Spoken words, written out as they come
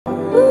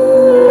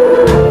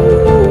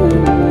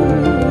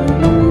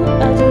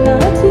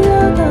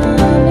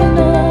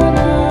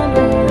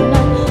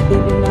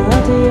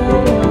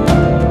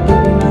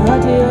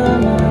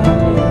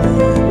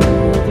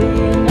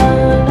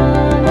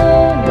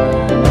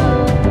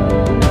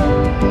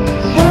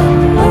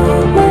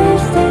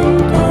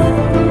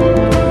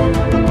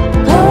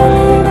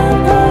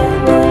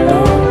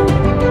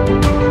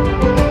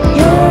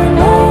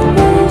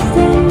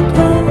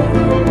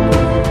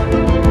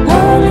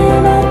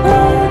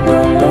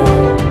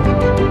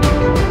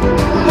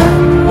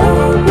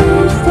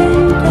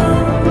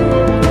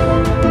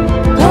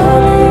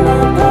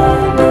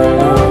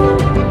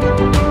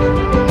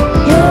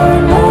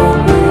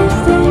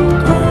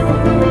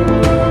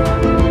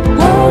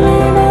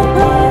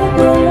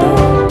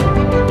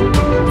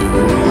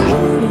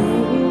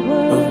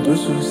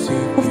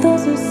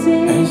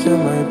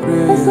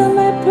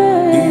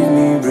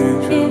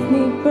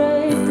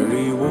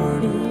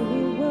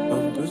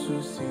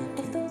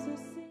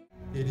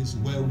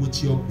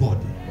with your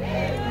body.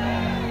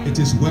 It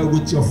is well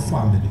with your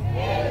family.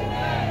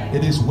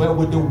 It is well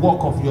with the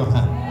work of your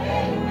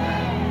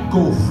hand.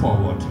 Go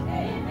forward.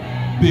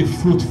 Be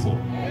fruitful.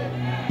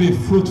 Be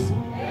fruitful.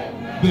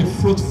 Be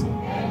fruitful.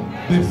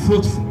 Be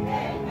fruitful.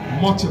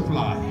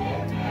 Multiply.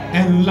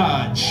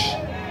 Enlarge.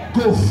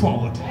 Go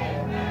forward.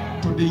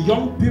 To the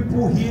young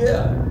people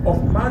here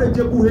of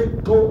marriageable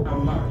age, go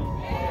and marry.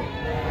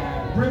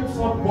 Bring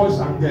forth boys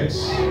and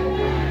girls.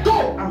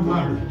 Go and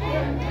marry.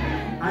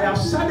 I have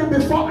said it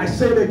before, I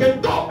say it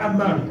again. Go and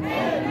marry.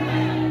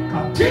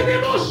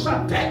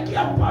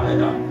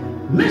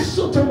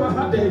 Listen to my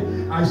heart.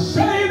 I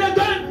say it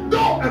again.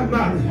 Go and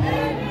marry.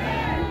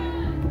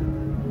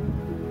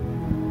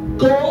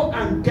 Go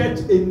and get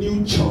a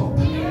new job.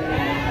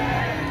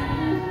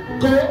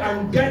 Go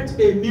and get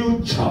a new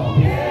job.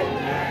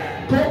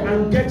 Go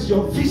and get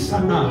your visa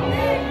now.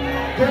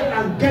 Go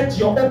and get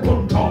your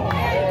open door.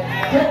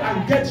 Go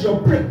and get your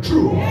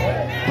breakthrough. Go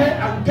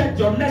and get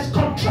your next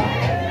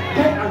contract.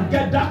 Go and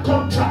get that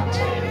contract.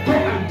 Go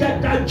and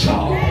get that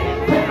job.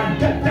 Go and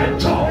get that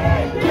job.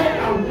 Go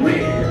and win.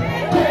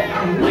 Go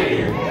and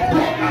win. Go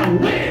and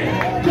win.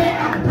 Go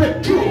and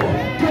break through.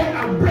 Go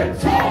and break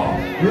forth.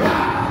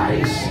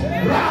 Rise.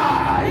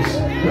 Rise.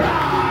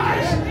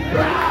 Rise.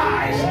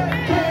 Rise.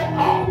 Go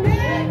up.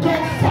 Go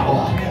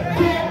forward.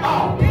 Go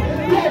up.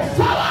 Go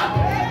forward.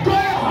 Go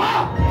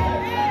up.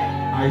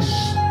 I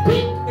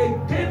speak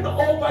again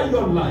over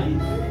your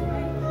life.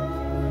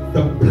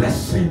 The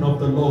blessing of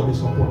the Lord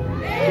is upon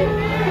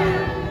you.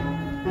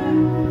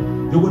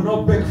 You will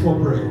not beg for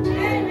bread.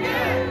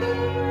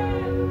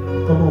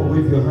 Come on,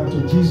 wave your hand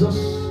to Jesus.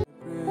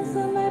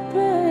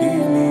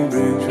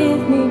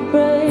 Give me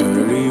breakthrough,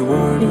 the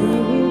reward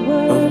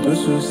of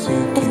those who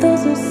seek.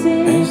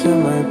 Answer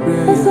my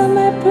prayer.